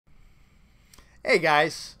Hey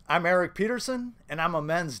guys, I'm Erik Peterson, and I'm a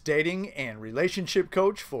men's dating and relationship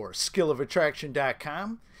coach for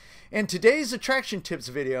skillofattraction.com. And today's attraction tips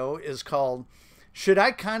video is called, Should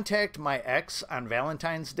I Contact My Ex on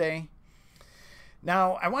Valentine's Day?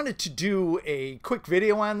 Now, I wanted to do a quick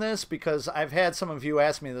video on this because I've had some of you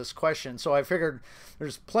ask me this question, so I figured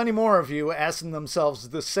there's plenty more of you asking themselves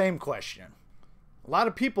the same question. A lot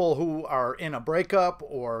of people who are in a breakup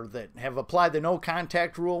or that have applied the no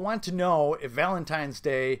contact rule want to know if Valentine's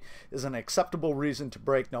Day is an acceptable reason to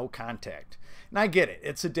break no contact. And I get it.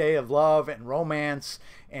 It's a day of love and romance,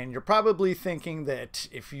 and you're probably thinking that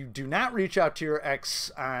if you do not reach out to your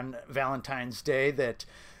ex on Valentine's Day, that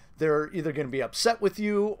they're either going to be upset with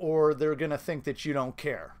you or they're going to think that you don't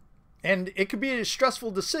care. And it could be a stressful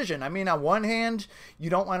decision. I mean, on one hand, you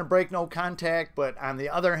don't want to break no contact, but on the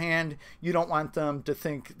other hand, you don't want them to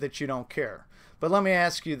think that you don't care. But let me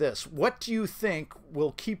ask you this. What do you think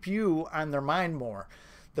will keep you on their mind more?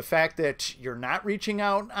 The fact that you're not reaching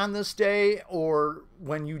out on this day, or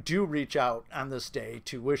when you do reach out on this day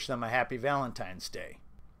to wish them a happy Valentine's Day?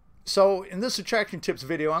 So in this attraction tips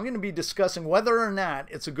video, I'm going to be discussing whether or not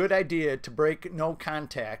it's a good idea to break no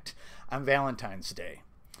contact on Valentine's Day.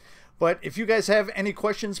 But if you guys have any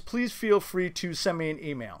questions, please feel free to send me an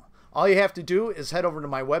email. All you have to do is head over to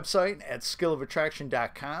my website at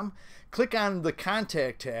skillofattraction.com, click on the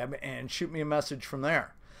contact tab, and shoot me a message from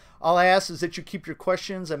there. All I ask is that you keep your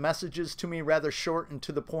questions and messages to me rather short and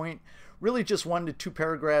to the point, really just 1 to 2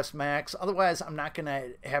 paragraphs max. Otherwise, I'm not going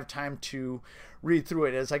to have time to read through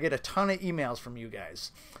it as I get a ton of emails from you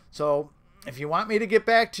guys. So if you want me to get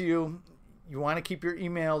back to you, you want to keep your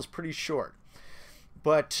emails pretty short.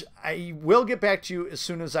 But I will get back to you as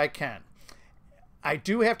soon as I can. I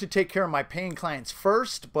do have to take care of my paying clients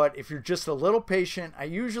first, but if you're just a little patient, I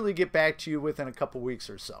usually get back to you within a couple weeks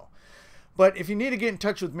or so. But if you need to get in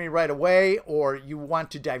touch with me right away, or you want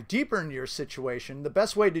to dive deeper into your situation, the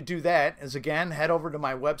best way to do that is, again, head over to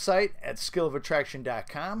my website at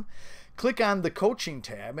skillofattraction.com, click on the coaching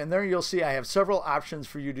tab, and there you'll see I have several options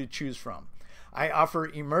for you to choose from. I offer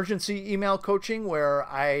emergency email coaching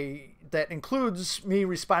that includes me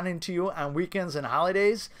responding to you on weekends and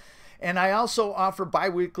holidays. And I also offer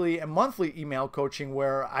bi-weekly and monthly email coaching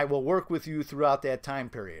where I will work with you throughout that time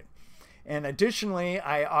period. And additionally,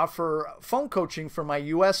 I offer phone coaching for my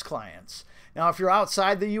US clients. Now, if you're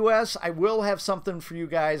outside the US, I will have something for you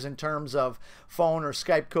guys in terms of phone or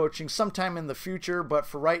Skype coaching sometime in the future, but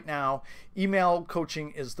for right now, email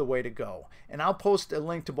coaching is the way to go. And I'll post a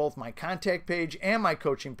link to both my contact page and my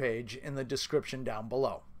coaching page in the description down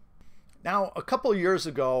below. Now, a couple years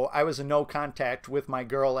ago, I was in no contact with my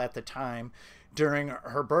girl at the time during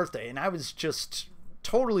her birthday, and I was just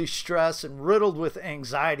totally stressed and riddled with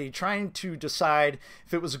anxiety trying to decide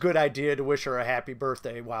if it was a good idea to wish her a happy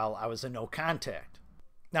birthday while I was in no contact.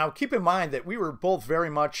 Now, keep in mind that we were both very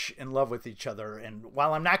much in love with each other, and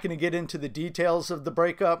while I'm not going to get into the details of the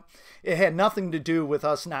breakup, it had nothing to do with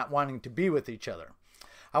us not wanting to be with each other.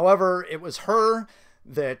 However, it was her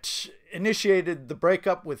that initiated the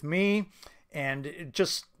breakup with me, and it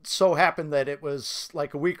just so happened that it was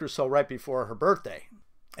like a week or so right before her birthday.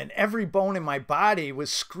 And every bone in my body was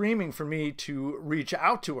screaming for me to reach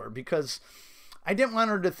out to her because I didn't want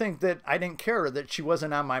her to think that I didn't care, that she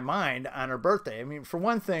wasn't on my mind on her birthday. I mean, for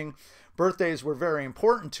one thing, birthdays were very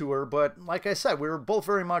important to her, but like I said, we were both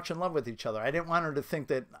very much in love with each other. I didn't want her to think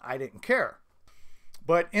that I didn't care.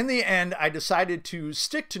 But in the end, I decided to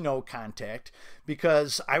stick to no contact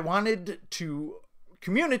because I wanted to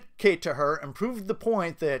communicate to her and prove the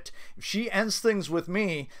point that if she ends things with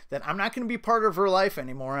me, that I'm not going to be part of her life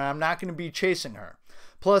anymore and I'm not going to be chasing her.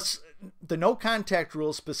 Plus, the no contact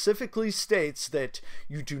rule specifically states that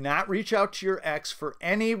you do not reach out to your ex for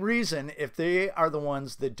any reason if they are the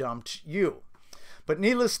ones that dumped you. But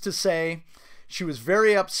needless to say, she was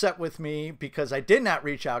very upset with me because I did not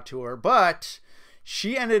reach out to her, but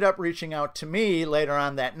she ended up reaching out to me later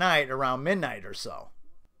on that night around midnight or so.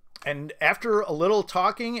 And after a little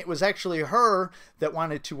talking, it was actually her that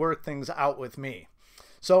wanted to work things out with me.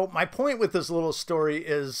 So my point with this little story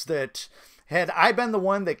is that had I been the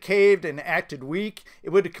one that caved and acted weak,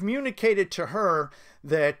 it would have communicated to her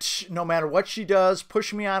that no matter what she does,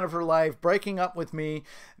 pushing me out of her life, breaking up with me,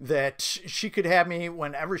 that she could have me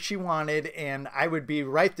whenever she wanted and I would be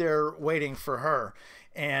right there waiting for her.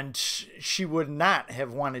 And she would not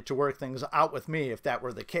have wanted to work things out with me if that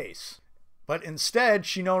were the case. But instead,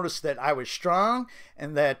 she noticed that I was strong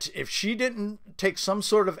and that if she didn't take some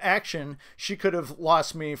sort of action, she could have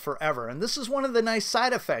lost me forever. And this is one of the nice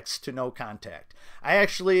side effects to no contact. I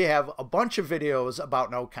actually have a bunch of videos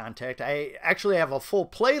about no contact. I actually have a full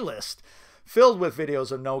playlist filled with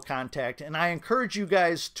videos of no contact, and I encourage you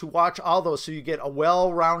guys to watch all those so you get a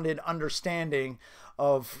well-rounded understanding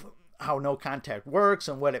of how no contact works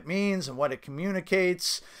and what it means and what it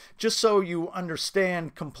communicates, just so you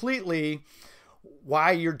understand completely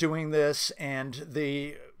why you're doing this and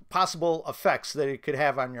the possible effects that it could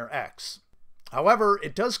have on your ex. However,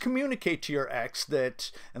 it does communicate to your ex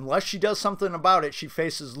that unless she does something about it, she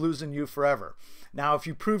faces losing you forever. Now, if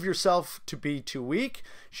you prove yourself to be too weak,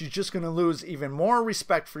 she's just going to lose even more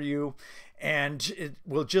respect for you, and it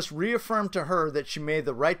will just reaffirm to her that she made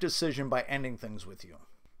the right decision by ending things with you.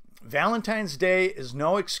 Valentine's Day is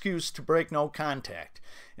no excuse to break no contact.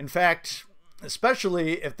 In fact,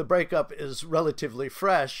 especially if the breakup is relatively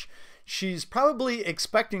fresh, she's probably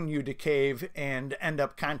expecting you to cave and end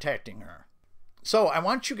up contacting her. So I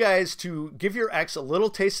want you guys to give your ex a little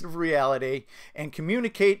taste of reality and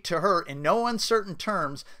communicate to her in no uncertain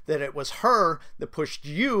terms that it was her that pushed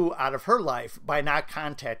you out of her life by not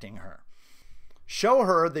contacting her. Show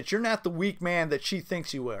her that you're not the weak man that she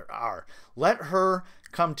thinks you are. Let her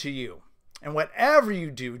come to you. And whatever you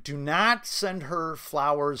do, do not send her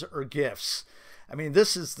flowers or gifts. I mean,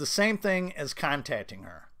 this is the same thing as contacting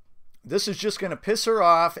her. This is just going to piss her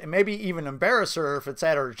off and maybe even embarrass her if it's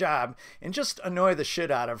at her job and just annoy the shit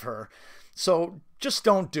out of her. So just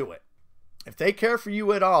don't do it. If they care for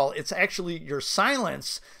you at all, it's actually your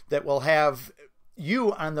silence that will have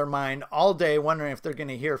you on their mind all day, wondering if they're going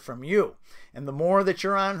to hear from you. And the more that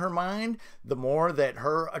you're on her mind, the more that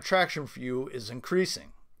her attraction for you is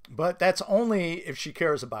increasing. But that's only if she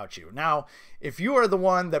cares about you. Now, if you are the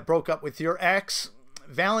one that broke up with your ex,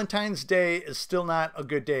 Valentine's Day is still not a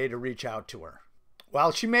good day to reach out to her.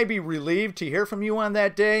 While she may be relieved to hear from you on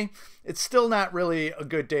that day, it's still not really a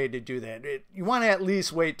good day to do that. You want to at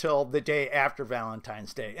least wait till the day after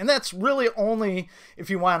Valentine's Day. And that's really only if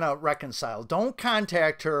you want to reconcile. Don't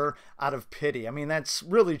contact her out of pity. I mean, that's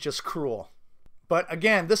really just cruel. But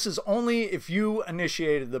again, this is only if you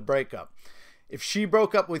initiated the breakup. If she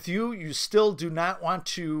broke up with you, you still do not want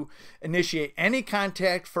to initiate any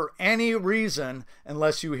contact for any reason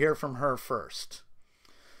unless you hear from her first.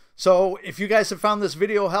 So if you guys have found this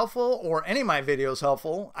video helpful or any of my videos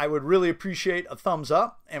helpful, I would really appreciate a thumbs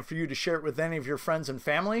up and for you to share it with any of your friends and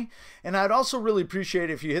family. And I'd also really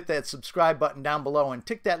appreciate if you hit that subscribe button down below and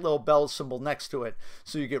tick that little bell symbol next to it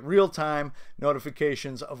so you get real-time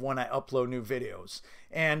notifications of when I upload new videos.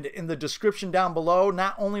 And in the description down below,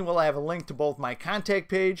 not only will I have a link to both my contact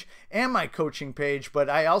page and my coaching page,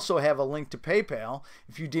 but I also have a link to PayPal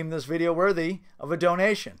if you deem this video worthy of a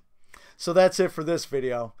donation. So that's it for this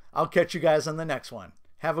video. I'll catch you guys on the next one.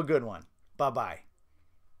 Have a good one. Bye-bye.